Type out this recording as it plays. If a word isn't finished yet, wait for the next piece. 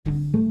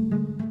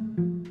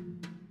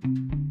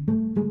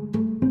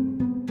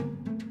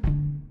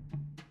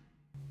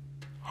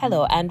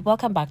Hello and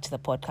welcome back to the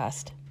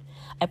podcast.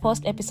 I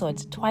post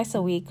episodes twice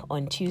a week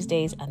on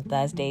Tuesdays and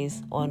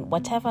Thursdays on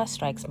whatever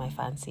strikes my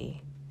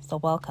fancy. So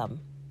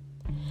welcome.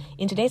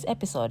 In today's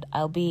episode,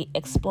 I'll be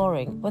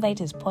exploring whether it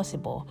is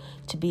possible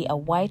to be a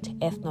white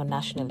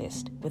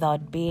ethno-nationalist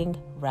without being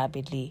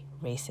rabidly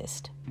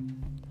racist.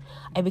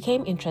 I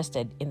became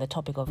interested in the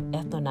topic of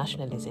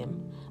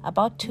ethno-nationalism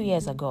about 2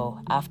 years ago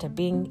after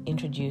being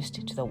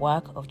introduced to the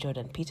work of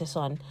Jordan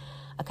Peterson,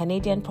 a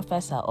Canadian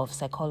professor of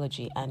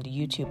psychology and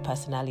YouTube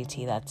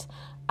personality that's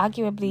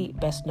arguably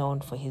best known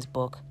for his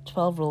book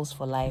 12 Rules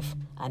for Life,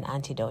 An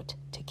Antidote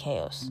to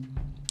Chaos.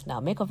 Now,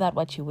 make of that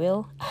what you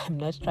will. I'm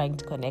not trying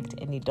to connect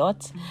any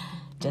dots,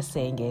 just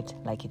saying it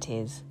like it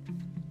is.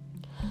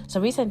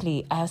 So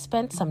recently, I have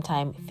spent some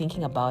time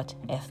thinking about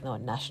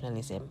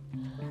ethno-nationalism.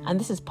 And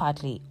this is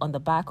partly on the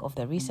back of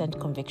the recent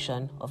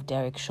conviction of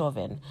Derek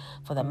Chauvin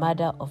for the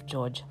murder of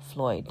George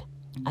Floyd,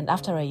 and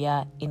after a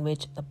year in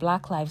which the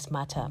Black Lives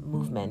Matter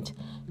movement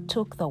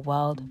took the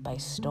world by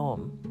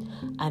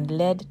storm and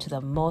led to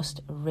the most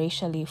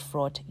racially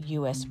fraught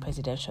US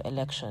presidential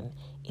election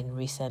in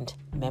recent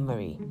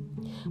memory,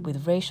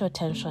 with racial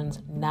tensions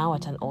now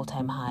at an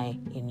all-time high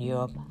in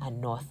Europe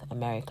and North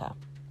America.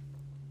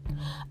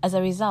 As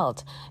a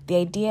result, the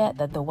idea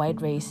that the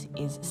white race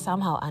is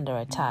somehow under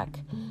attack,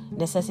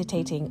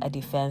 necessitating a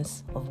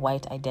defense of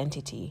white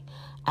identity,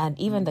 and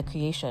even the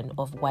creation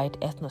of white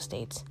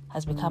ethnostates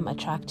has become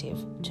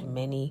attractive to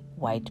many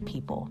white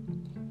people.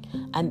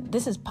 And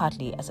this is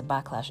partly as a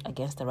backlash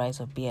against the rise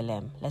of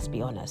BLM, let's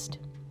be honest.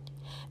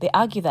 They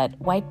argue that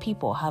white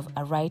people have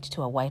a right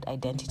to a white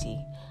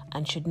identity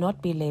and should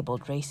not be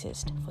labeled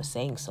racist for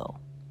saying so.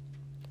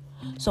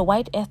 So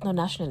white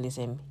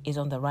ethno-nationalism is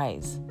on the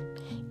rise,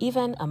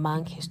 even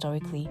among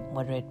historically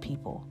moderate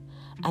people.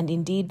 And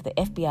indeed, the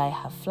FBI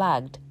have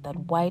flagged that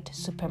white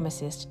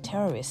supremacist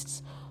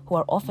terrorists who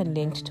are often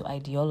linked to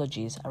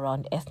ideologies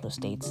around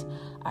ethnostates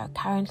are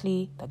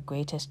currently the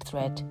greatest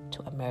threat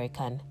to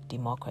American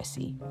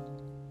democracy.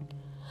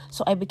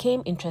 So I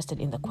became interested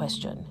in the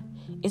question,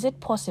 is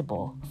it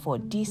possible for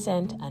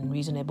decent and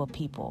reasonable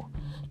people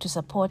to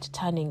support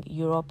turning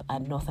Europe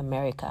and North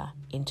America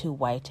into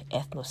white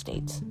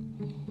ethnostates?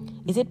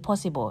 Is it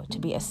possible to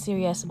be a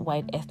serious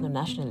white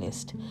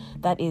ethno-nationalist,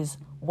 that is,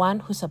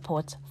 one who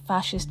supports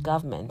fascist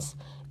governments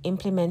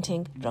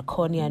implementing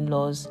draconian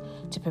laws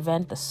to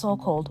prevent the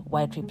so-called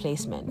white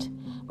replacement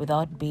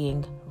without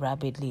being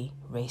rabidly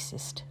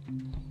racist?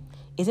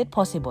 Is it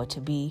possible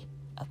to be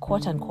a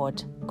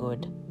quote-unquote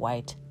good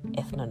white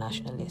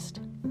ethno-nationalist?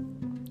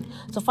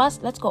 So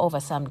first, let's go over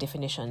some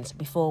definitions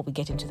before we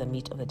get into the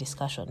meat of the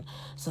discussion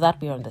so that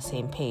we're on the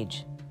same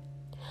page.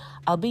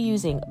 I'll be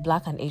using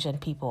Black and Asian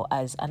people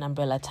as an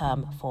umbrella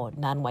term for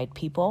non-white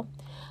people,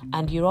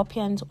 and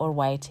Europeans or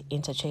white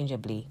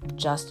interchangeably,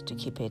 just to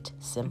keep it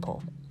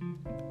simple.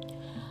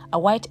 A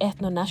white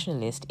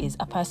ethno-nationalist is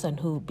a person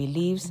who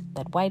believes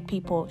that white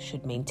people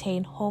should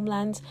maintain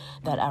homelands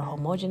that are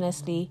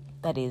homogeneously,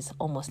 that is,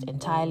 almost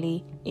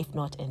entirely, if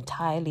not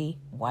entirely,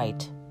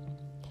 white.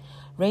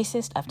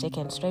 Racist I've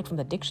taken straight from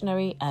the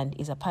dictionary and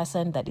is a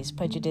person that is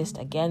prejudiced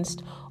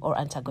against or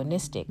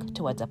antagonistic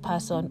towards a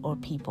person or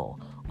people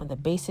on the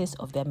basis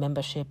of their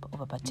membership of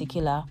a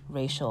particular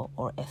racial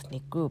or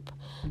ethnic group,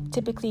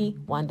 typically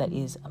one that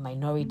is a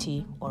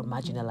minority or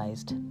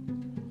marginalized.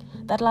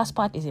 That last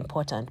part is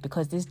important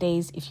because these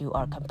days, if you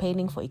are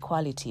campaigning for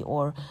equality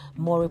or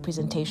more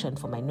representation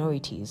for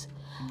minorities,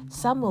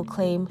 some will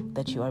claim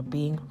that you are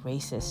being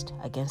racist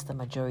against the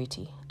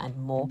majority and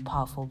more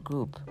powerful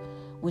group,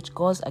 which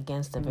goes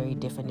against the very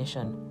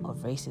definition of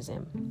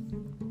racism.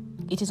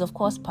 It is, of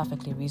course,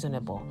 perfectly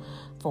reasonable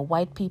for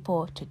white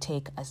people to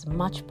take as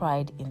much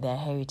pride in their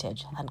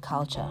heritage and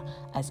culture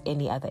as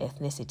any other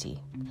ethnicity.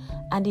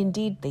 And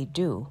indeed, they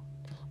do,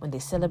 when they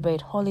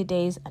celebrate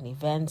holidays and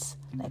events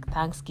like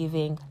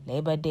Thanksgiving,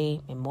 Labor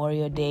Day,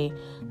 Memorial Day,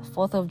 the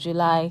 4th of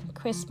July,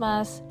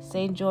 Christmas,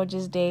 St.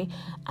 George's Day,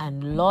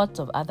 and lots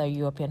of other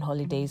European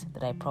holidays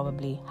that I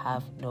probably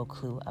have no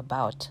clue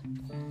about.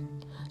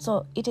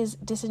 So it is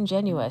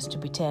disingenuous to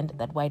pretend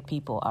that white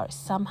people are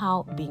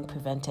somehow being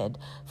prevented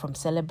from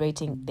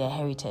celebrating their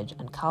heritage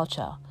and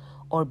culture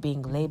or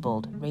being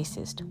labeled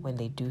racist when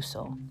they do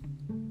so.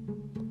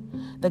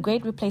 The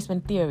Great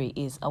Replacement Theory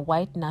is a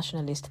white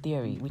nationalist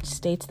theory which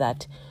states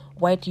that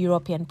white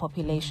European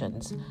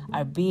populations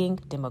are being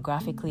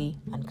demographically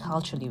and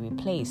culturally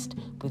replaced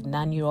with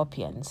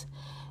non-Europeans,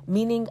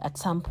 meaning at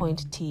some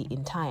point T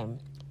in time,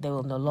 there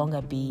will no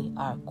longer be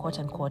our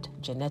quote-unquote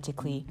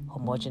genetically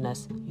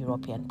homogeneous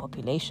European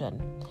population,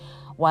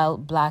 while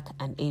Black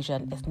and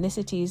Asian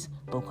ethnicities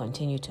will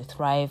continue to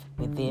thrive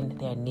within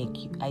their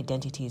unique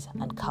identities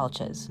and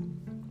cultures.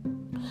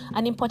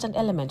 An important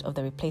element of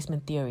the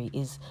replacement theory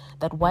is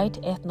that white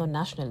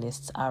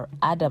ethno-nationalists are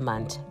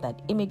adamant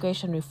that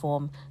immigration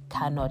reform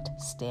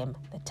cannot stem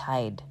the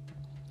tide.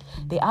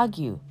 They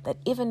argue that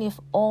even if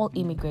all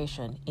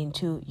immigration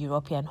into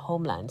European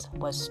homelands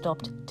was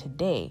stopped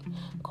today,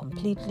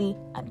 completely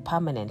and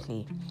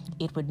permanently,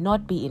 it would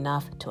not be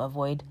enough to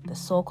avoid the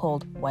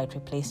so-called white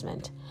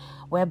replacement,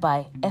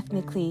 whereby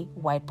ethnically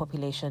white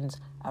populations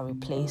are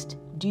replaced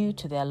due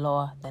to their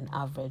lower than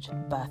average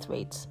birth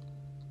rates.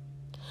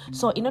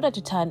 So in order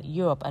to turn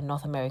Europe and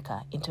North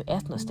America into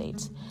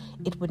ethno-states,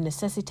 it would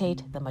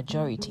necessitate the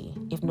majority,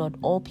 if not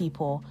all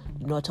people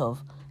not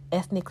of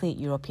ethnically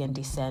European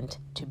descent,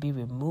 to be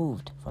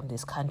removed from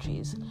these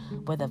countries,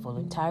 whether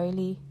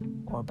voluntarily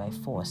or by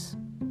force.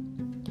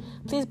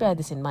 Please bear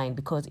this in mind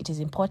because it is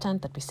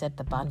important that we set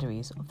the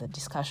boundaries of the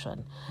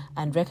discussion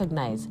and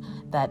recognize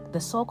that the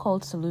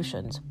so-called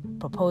solutions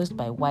proposed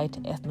by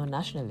white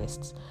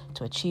ethno-nationalists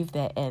to achieve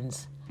their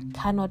ends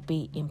cannot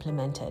be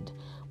implemented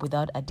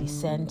without a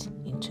descent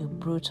into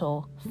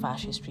brutal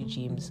fascist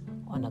regimes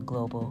on a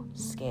global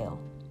scale.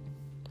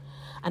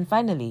 And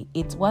finally,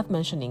 it's worth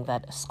mentioning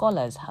that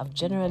scholars have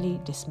generally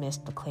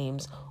dismissed the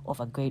claims of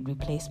a great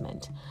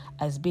replacement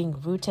as being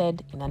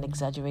rooted in an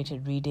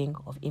exaggerated reading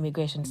of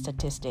immigration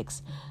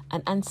statistics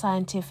and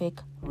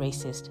unscientific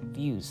racist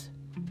views.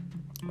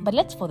 But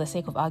let's, for the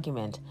sake of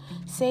argument,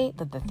 say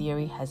that the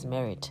theory has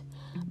merit,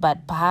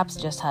 but perhaps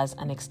just has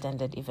an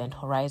extended event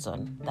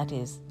horizon. That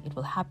is, it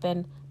will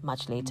happen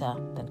much later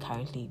than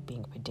currently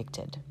being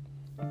predicted.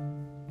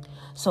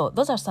 So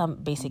those are some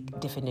basic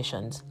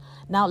definitions.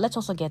 Now let's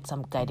also get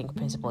some guiding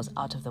principles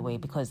out of the way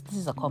because this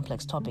is a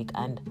complex topic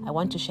and I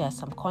want to share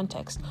some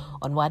context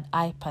on what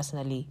I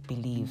personally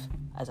believe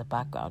as a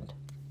background.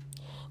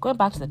 Going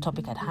back to the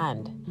topic at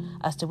hand,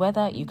 as to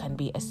whether you can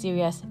be a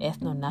serious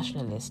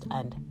ethno-nationalist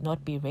and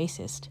not be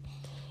racist,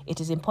 it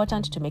is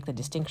important to make the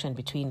distinction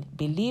between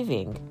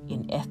believing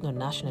in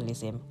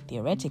ethno-nationalism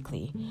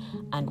theoretically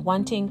and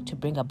wanting to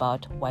bring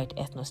about white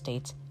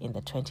ethno-states in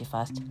the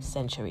 21st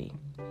century.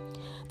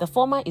 The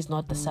former is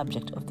not the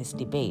subject of this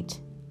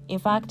debate. In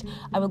fact,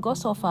 I will go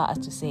so far as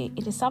to say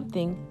it is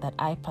something that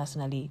I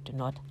personally do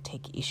not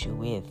take issue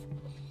with.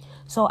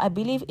 So I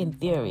believe in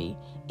theory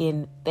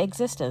in the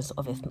existence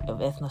of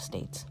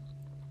ethno-states.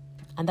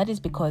 And that is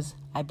because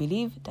I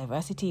believe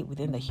diversity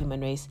within the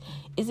human race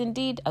is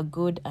indeed a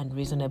good and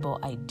reasonable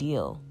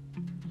ideal.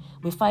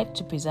 We fight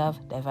to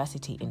preserve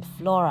diversity in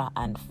flora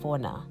and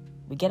fauna.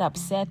 We get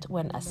upset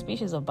when a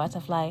species of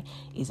butterfly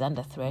is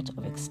under threat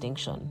of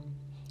extinction.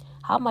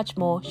 How much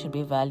more should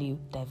we value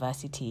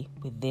diversity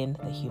within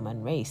the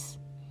human race?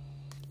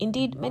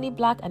 Indeed, many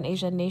Black and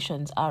Asian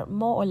nations are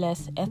more or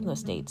less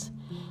ethno-states,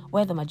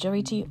 where the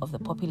majority of the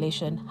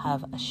population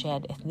have a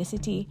shared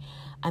ethnicity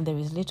and there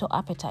is little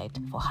appetite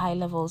for high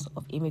levels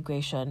of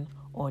immigration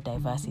or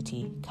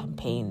diversity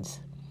campaigns.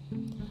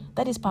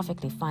 That is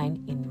perfectly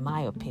fine in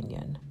my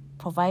opinion,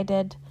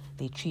 provided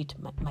they treat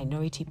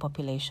minority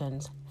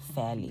populations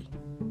fairly.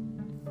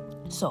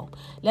 So,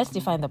 let's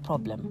define the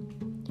problem.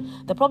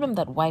 The problem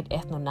that white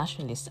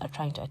ethno-nationalists are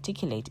trying to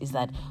articulate is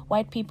that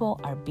white people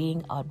are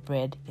being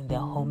outbred in their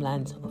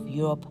homelands of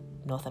Europe,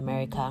 North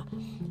America,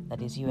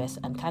 that is US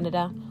and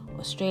Canada,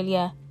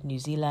 Australia, New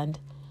Zealand,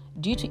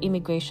 due to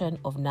immigration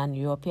of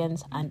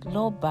non-Europeans and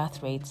low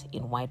birth rates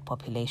in white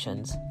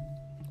populations.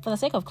 For the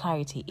sake of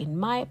clarity, in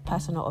my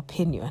personal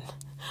opinion,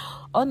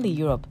 only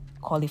Europe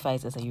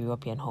qualifies as a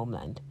European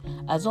homeland,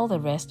 as all the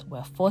rest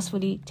were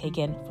forcefully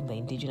taken from the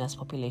indigenous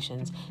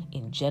populations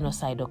in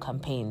genocidal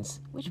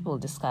campaigns, which we'll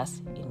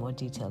discuss in more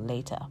detail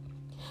later.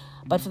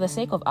 But for the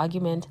sake of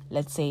argument,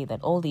 let's say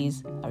that all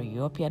these are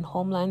European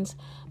homelands,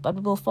 but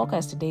we will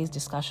focus today's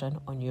discussion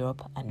on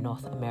Europe and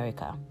North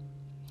America.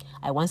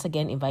 I once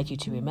again invite you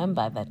to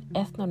remember that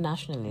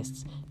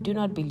ethno-nationalists do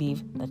not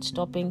believe that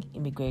stopping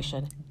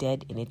immigration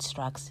dead in its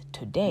tracks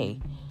today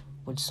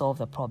would solve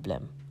the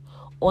problem.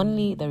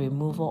 Only the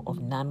removal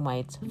of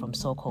non-whites from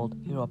so-called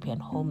European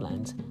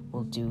homelands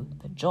will do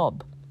the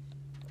job.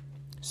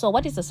 So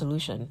what is the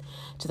solution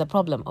to the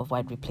problem of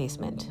white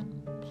replacement?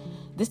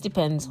 This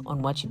depends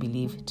on what you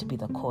believe to be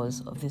the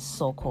cause of this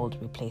so-called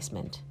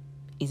replacement.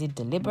 Is it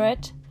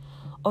deliberate,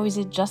 or is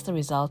it just the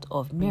result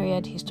of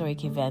myriad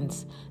historic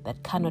events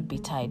that cannot be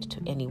tied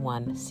to any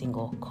one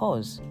single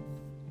cause?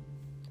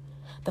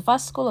 The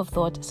first school of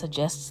thought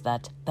suggests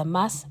that the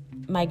mass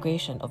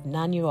migration of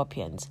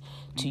non-Europeans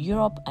to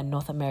Europe and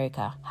North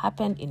America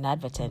happened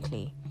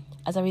inadvertently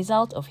as a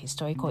result of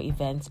historical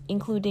events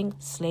including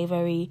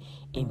slavery,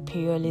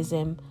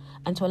 imperialism,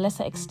 and to a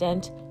lesser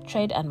extent,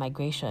 trade and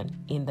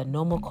migration in the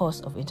normal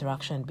course of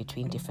interaction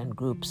between different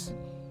groups.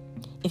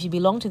 If you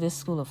belong to this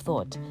school of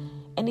thought,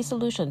 any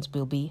solutions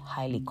will be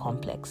highly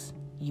complex.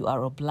 You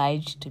are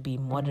obliged to be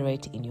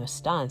moderate in your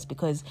stance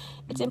because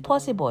it's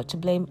impossible to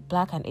blame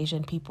Black and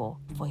Asian people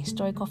for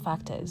historical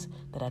factors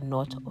that are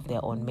not of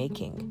their own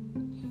making.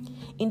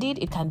 Indeed,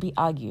 it can be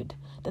argued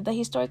that the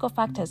historical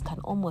factors can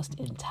almost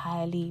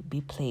entirely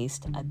be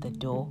placed at the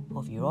door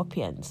of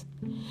Europeans,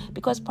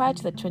 because prior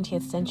to the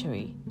 20th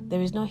century,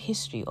 there is no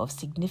history of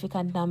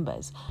significant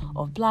numbers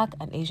of Black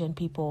and Asian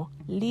people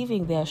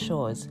leaving their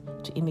shores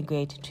to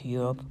immigrate to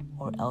Europe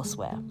or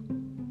elsewhere.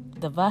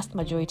 the vast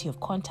majority of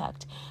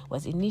contact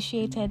was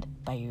initiated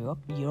by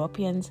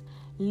Europeans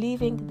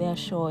leaving their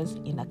shores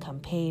in a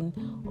campaign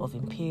of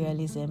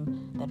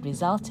imperialism that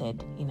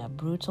resulted in a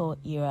brutal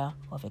era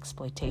of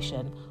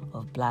exploitation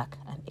of Black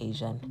and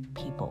Asian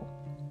people.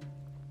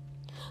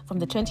 From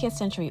the 20th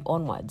century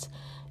onwards,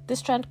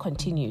 this trend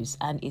continues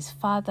and is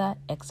further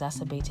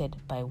exacerbated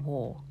by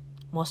war,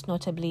 most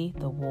notably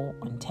the War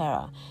on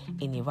Terror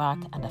in Iraq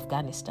and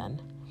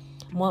Afghanistan.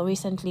 More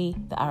recently,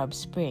 the Arab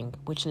Spring,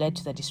 which led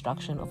to the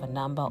destruction of a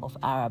number of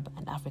Arab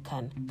and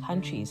African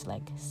countries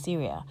like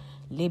Syria,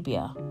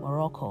 Libya,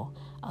 Morocco,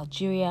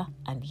 Algeria,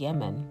 and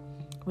Yemen,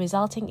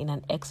 resulting in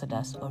an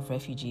exodus of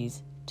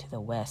refugees to the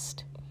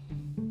West.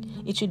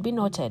 It should be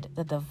noted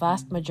that the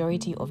vast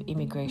majority of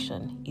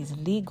immigration is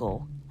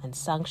legal and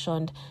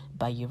sanctioned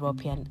by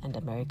European and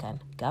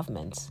American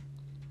governments.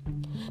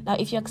 Now,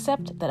 if you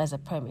accept that as a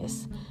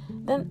premise,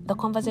 then the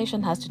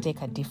conversation has to take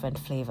a different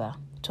flavor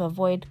to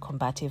avoid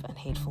combative and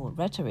hateful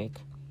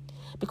rhetoric.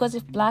 Because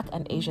if Black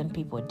and Asian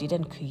people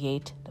didn't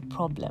create the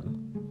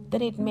problem,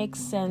 then it makes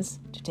sense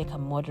to take a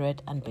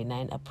moderate and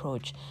benign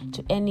approach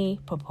to any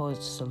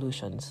proposed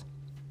solutions.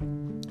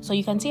 So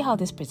you can see how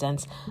this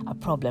presents a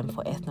problem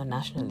for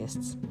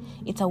ethno-nationalists.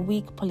 It's a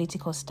weak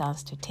political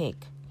stance to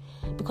take,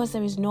 because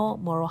there is no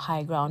moral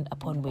high ground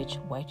upon which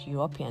white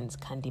Europeans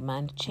can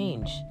demand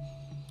change.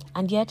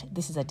 And yet,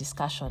 this is a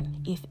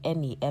discussion, if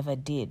any ever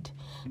did,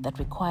 that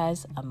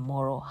requires a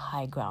moral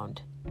high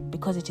ground,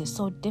 because it is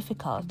so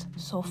difficult,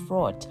 so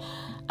fraught,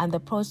 and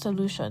the proposed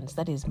solutions,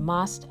 that is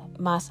mass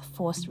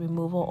forced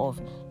removal of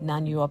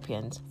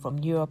non-Europeans from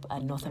Europe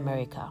and North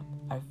America,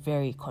 are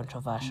very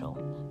controversial,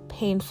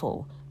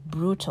 painful,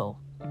 brutal.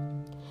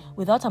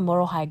 Without a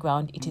moral high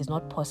ground, it is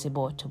not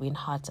possible to win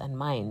hearts and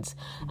minds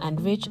and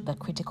reach the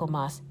critical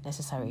mass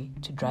necessary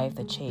to drive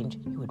the change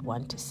you would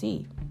want to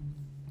see.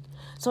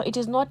 So it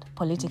is not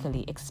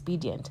politically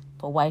expedient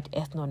for white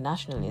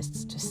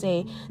ethno-nationalists to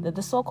say that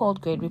the so-called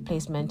Great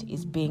Replacement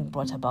is being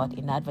brought about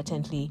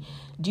inadvertently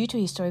due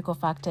to historical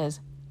factors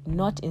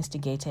not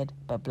instigated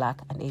by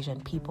Black and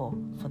Asian people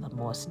for the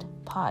most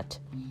part.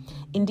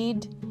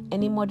 Indeed,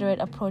 any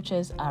moderate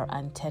approaches are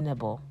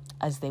untenable,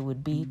 as they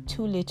would be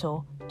too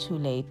little, too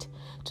late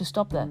to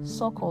stop the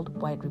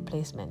so-called white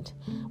replacement,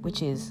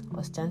 which is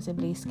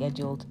ostensibly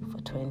scheduled for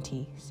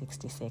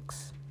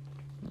 2066.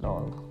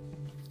 Lol.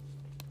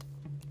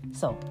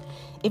 So,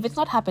 if it's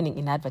not happening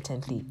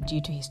inadvertently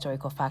due to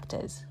historical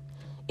factors,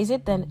 is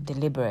it then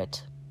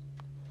deliberate?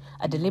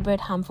 A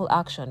deliberate harmful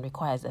action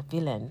requires a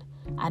villain,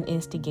 an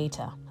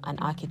instigator, an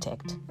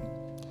architect.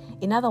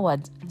 In other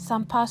words,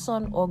 some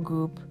person or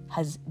group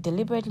has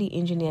deliberately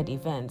engineered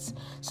events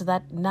so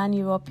that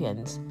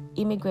non-Europeans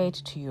immigrate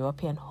to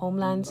European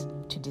homelands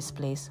to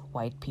displace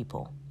white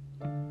people.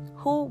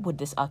 Who would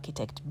this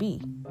architect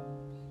be?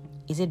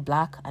 Is it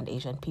Black and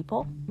Asian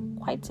people?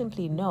 Quite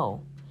simply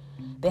no.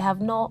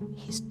 They've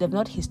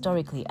not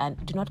historically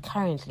and do not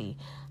currently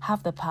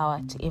have the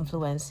power to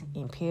influence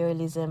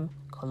imperialism,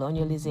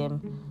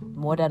 colonialism,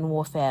 modern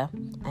warfare,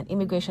 and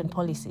immigration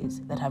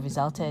policies that have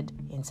resulted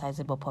in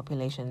sizable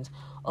populations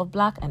of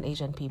Black and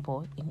Asian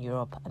people in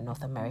Europe and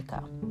North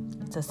America.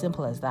 It's as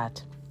simple as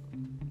that.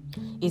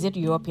 Is it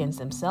Europeans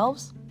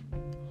themselves?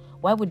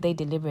 Why would they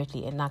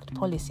deliberately enact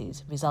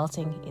policies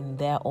resulting in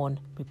their own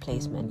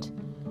replacement?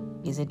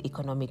 Is it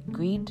economic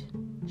greed,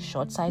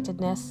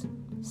 short-sightedness,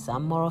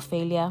 some moral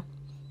failure?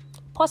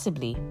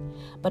 Possibly,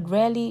 but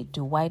rarely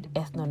do white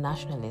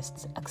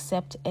ethno-nationalists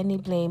accept any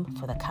blame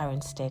for the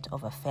current state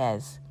of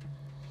affairs.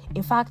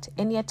 In fact,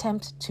 any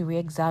attempt to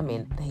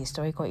re-examine the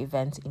historical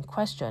events in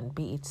question,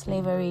 be it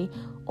slavery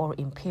or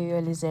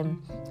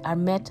imperialism, are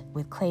met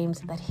with claims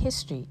that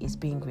history is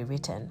being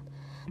rewritten,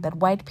 that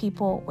white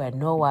people were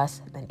no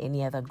worse than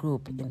any other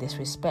group in this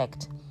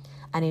respect,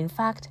 and in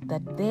fact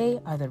that they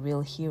are the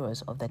real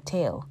heroes of the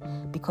tale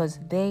because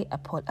they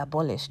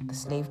abolished the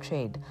slave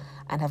trade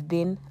and have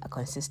been a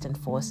consistent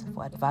force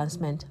for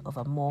advancement of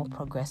a more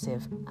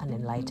progressive and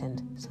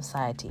enlightened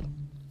society.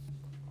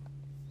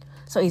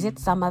 So is it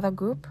some other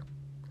group?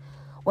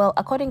 Well,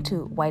 according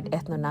to white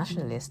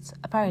ethno-nationalists,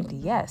 apparently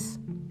yes.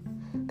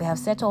 They have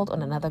settled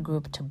on another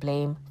group to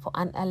blame for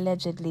an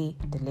allegedly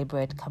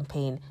deliberate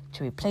campaign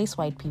to replace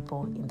white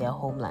people in their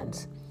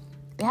homelands.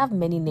 They have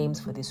many names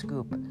for this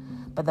group,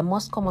 but the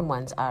most common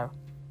ones are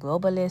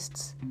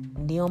globalists,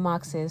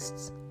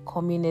 neo-Marxists,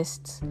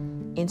 communists,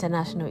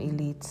 international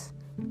elites,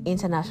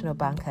 international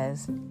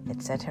bankers,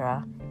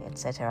 etc.,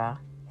 etc.,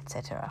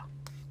 etc.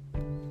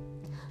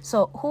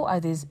 So who are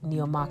these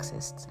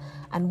neo-Marxists,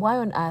 and why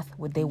on earth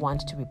would they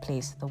want to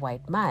replace the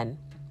white man?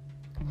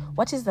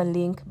 What is the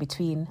link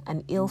between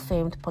an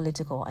ill-famed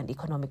political and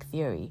economic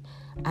theory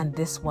and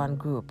this one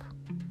group?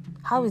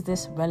 How is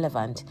this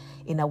relevant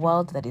in a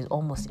world that is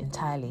almost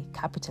entirely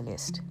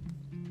capitalist?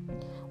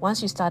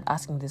 Once you start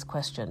asking these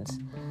questions,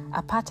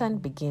 a pattern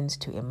begins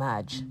to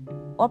emerge,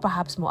 or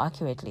perhaps more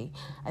accurately,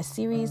 a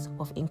series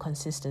of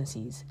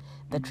inconsistencies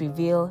that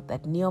reveal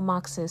that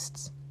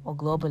neo-Marxists or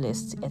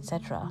globalists,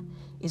 etc.,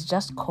 is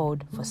just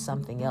code for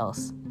something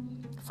else,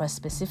 for a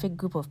specific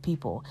group of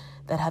people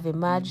that have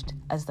emerged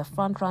as the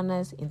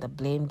frontrunners in the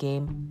blame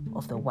game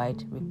of the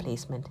white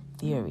replacement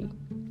theory.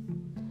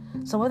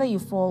 So whether you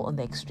fall on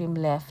the extreme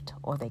left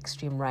or the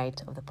extreme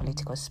right of the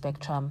political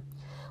spectrum,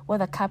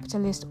 whether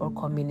capitalist or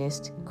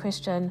communist,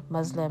 Christian,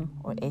 Muslim,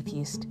 or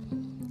atheist,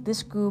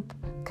 this group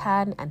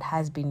can and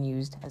has been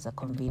used as a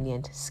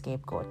convenient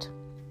scapegoat.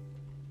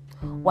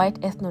 White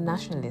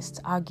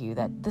ethno-nationalists argue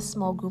that this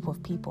small group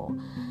of people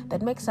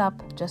that makes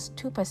up just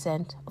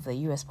 2% of the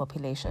US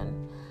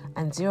population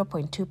and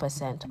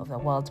 0.2% of the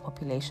world's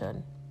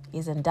population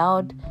is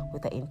endowed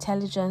with the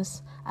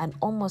intelligence and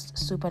almost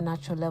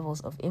supernatural levels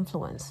of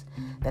influence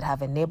that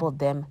have enabled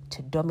them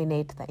to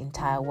dominate the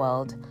entire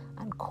world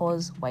and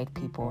cause white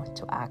people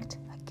to act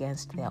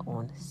against their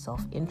own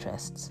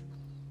self-interests.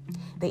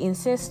 They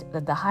insist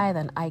that the higher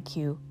than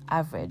average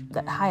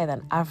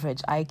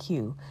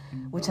IQ,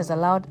 which has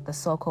allowed the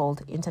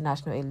so-called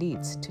international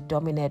elites to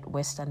dominate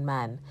Western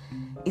man,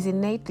 is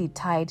innately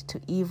tied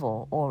to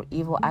evil or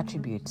evil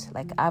attributes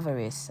like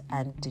avarice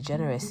and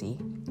degeneracy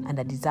and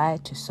a desire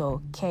to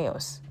sow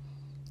chaos.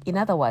 In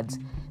other words,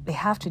 they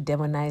have to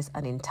demonize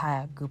an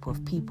entire group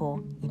of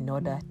people in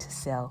order to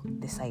sell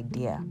this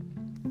idea.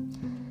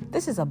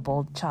 This is a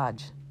bold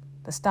charge,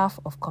 the stuff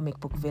of comic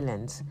book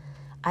villains,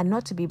 and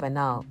not to be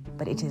banal,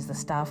 but it is the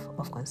stuff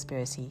of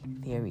conspiracy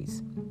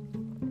theories.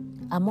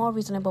 A more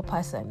reasonable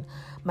person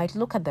might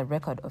look at the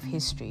record of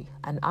history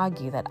and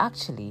argue that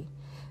actually,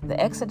 the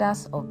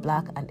exodus of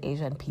Black and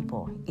Asian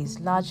people is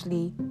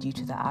largely due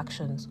to the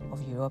actions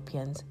of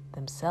Europeans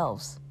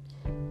themselves,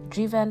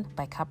 driven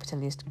by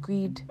capitalist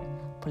greed,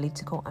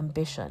 political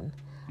ambition,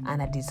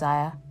 and a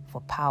desire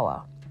for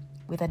power,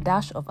 with a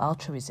dash of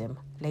altruism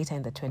later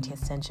in the 20th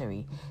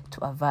century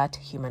to avert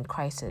human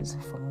crises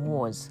from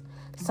wars,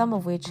 some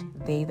of which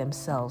they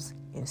themselves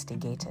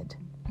instigated.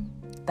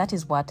 That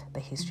is what the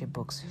history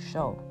books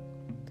show.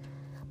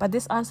 But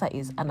this answer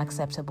is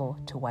unacceptable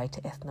to white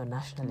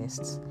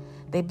ethno-nationalists.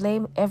 They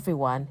blame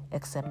everyone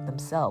except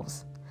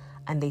themselves,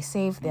 and they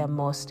save their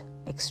most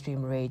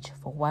extreme rage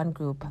for one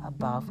group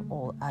above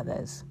all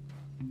others.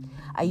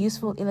 A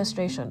useful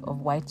illustration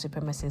of white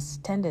supremacists'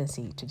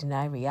 tendency to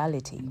deny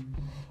reality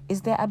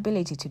is their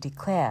ability to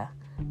declare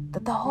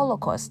that the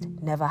Holocaust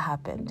never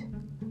happened,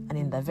 and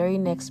in the very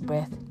next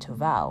breath to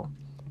vow,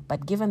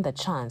 but given the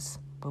chance,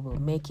 we will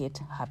make it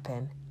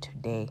happen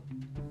today.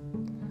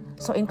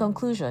 So in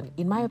conclusion,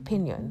 in my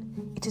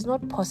opinion, it is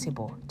not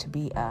possible to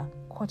be a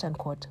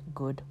quote-unquote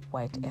good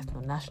white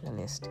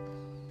ethno-nationalist.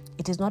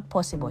 It is not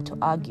possible to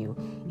argue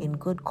in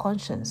good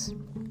conscience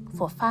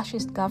for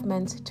fascist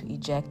governments to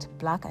eject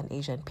Black and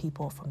Asian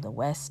people from the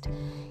West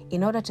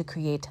in order to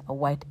create a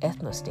white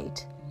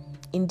ethno-state.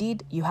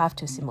 Indeed, you have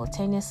to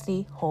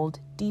simultaneously hold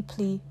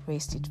deeply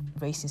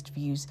racist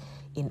views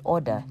in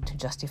order to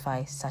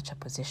justify such a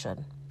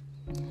position.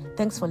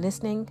 Thanks for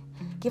listening.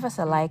 Give us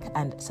a like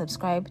and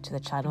subscribe to the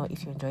channel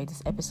if you enjoyed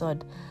this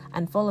episode,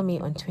 and follow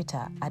me on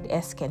Twitter at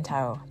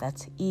 @skentaro,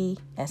 that's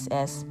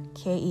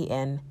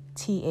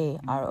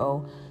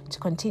ESSKENTARO, to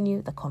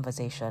continue the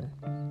conversation.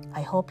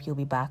 I hope you'll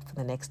be back for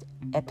the next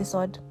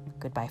episode.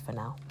 Goodbye for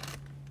now.